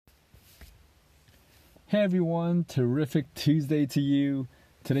Hey everyone, terrific Tuesday to you.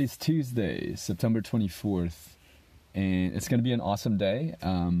 Today's Tuesday, September 24th, and it's going to be an awesome day.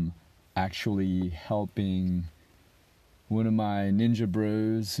 Actually helping one of my ninja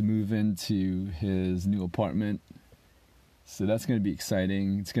bros move into his new apartment. So that's going to be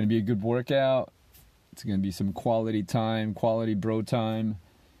exciting. It's going to be a good workout. It's going to be some quality time, quality bro time,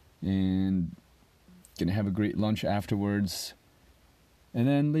 and going to have a great lunch afterwards. And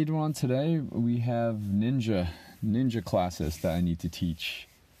then later on today, we have ninja classes that I need to teach,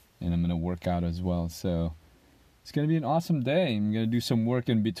 and I'm going to work out as well. So it's going to be an awesome day. I'm going to do some work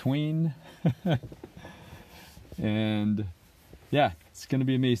in between. And yeah, it's going to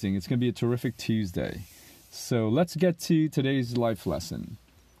be amazing. It's going to be a terrific Tuesday. So let's get to today's life lesson.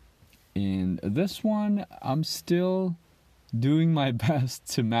 And this one, I'm still doing my best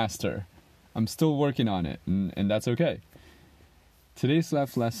to master. I'm still working on it, and that's okay. Today's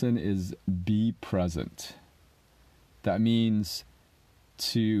life lesson is be present. That means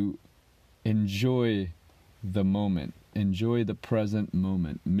to enjoy the moment, enjoy the present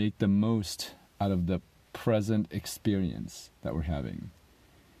moment, make the most out of the present experience that we're having.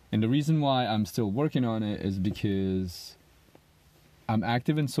 And the reason why I'm still working on it is because I'm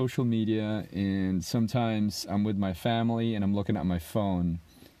active in social media, and sometimes I'm with my family and I'm looking at my phone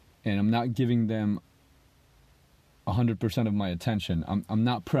and I'm not giving them 100% of my attention. I'm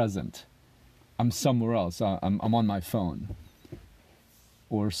not present. I'm somewhere else. I'm on my phone.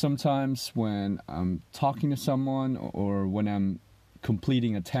 Or sometimes when I'm talking to someone or when I'm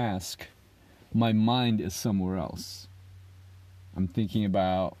completing a task, my mind is somewhere else. I'm thinking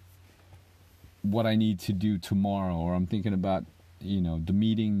about what I need to do tomorrow, or I'm thinking about, the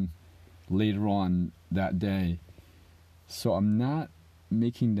meeting later on that day. So I'm not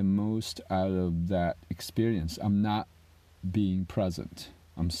making the most out of that experience. I'm not being present.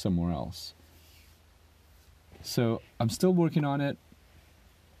 I'm somewhere else. So I'm still working on it,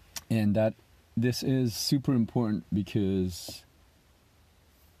 and that this is super important, because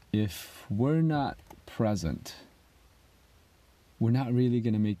if we're not present, we're not really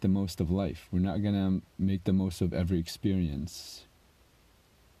going to make the most of life. We're not going to make the most of every experience.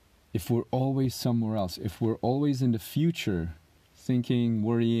 If we're always somewhere else, if we're always in the future, thinking,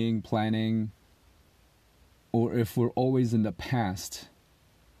 worrying, planning, or if we're always in the past,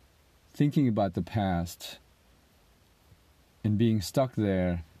 thinking about the past and being stuck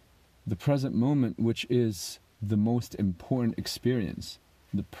there, the present moment, which is the most important experience,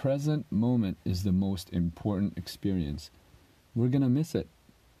 the present moment is the most important experience. We're going to miss it.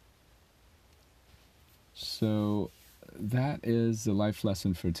 So that is the life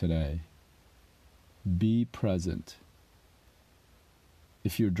lesson for today. Be present.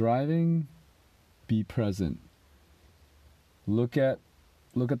 If you're driving, be present. Look at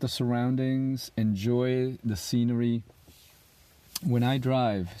the surroundings, enjoy the scenery. When I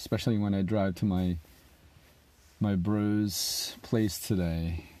drive, especially when I drive to my bro's place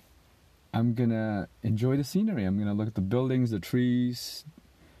today, I'm gonna enjoy the scenery. I'm gonna look at the buildings, the trees,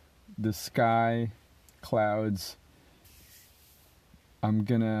 the sky, clouds. I'm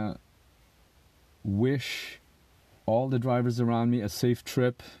gonna wish all the drivers around me a safe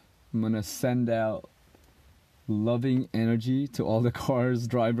trip. I'm going to send out loving energy to all the cars,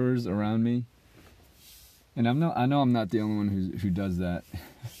 drivers around me. And I know I'm not the only one who does that.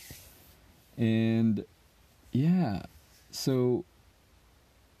 And yeah, so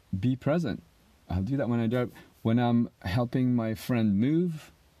be present. I'll do that when I drive. When I'm helping my friend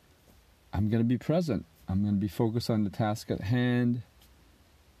move, I'm going to be present. I'm going to be focused on the task at hand.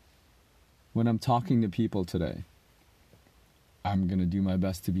 When I'm talking to people today, I'm going to do my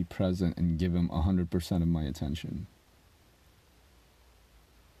best to be present and give them 100% of my attention.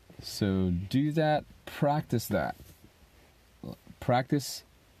 So do that, practice that. Practice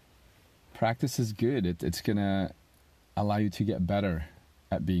is good. It's going to allow you to get better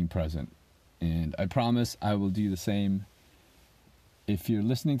at being present. And I promise I will do the same. If you're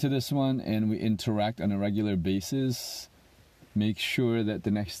listening to this one and we interact on a regular basis, make sure that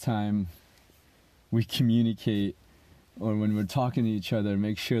the next time we communicate, or when we're talking to each other,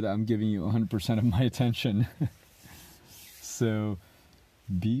 make sure that I'm giving you 100% of my attention. So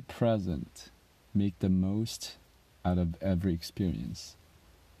be present. Make the most out of every experience.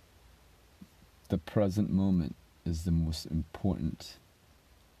 The present moment is the most important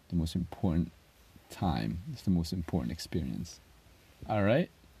time. It's the most important experience. All right?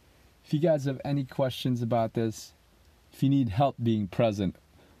 If you guys have any questions about this, if you need help being present,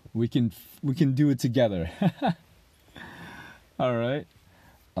 we can do it together. All right.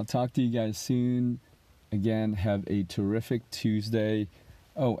 I'll talk to you guys soon. Again, have a terrific Tuesday.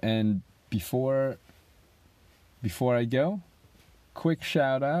 Oh, and before Before I go, quick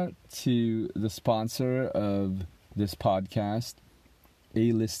shout out to the sponsor of this podcast,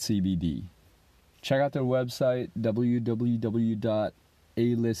 A-List CBD. Check out their website,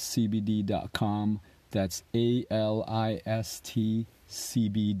 www.alistcbd.com. That's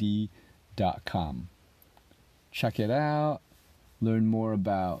ALISTCBD.com. Check it out. Learn more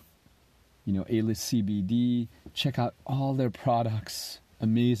about, A-List CBD. Check out all their products.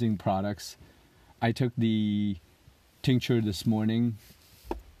 Amazing products. I took the tincture this morning.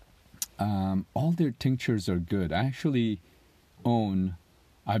 All their tinctures are good. I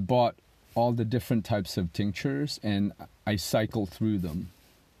bought all the different types of tinctures and I cycle through them.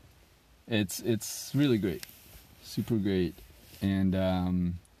 It's really great, super great, and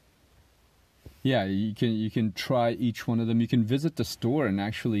you can try each one of them. You can visit the store and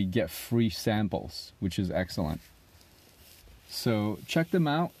actually get free samples, which is excellent. So check them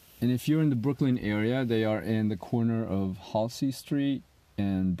out. And if you're in the Brooklyn area, they are in the corner of Halsey Street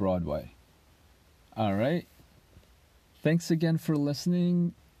and Broadway. All right. Thanks again for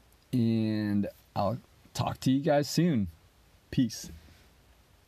listening, and I'll talk to you guys soon. Peace.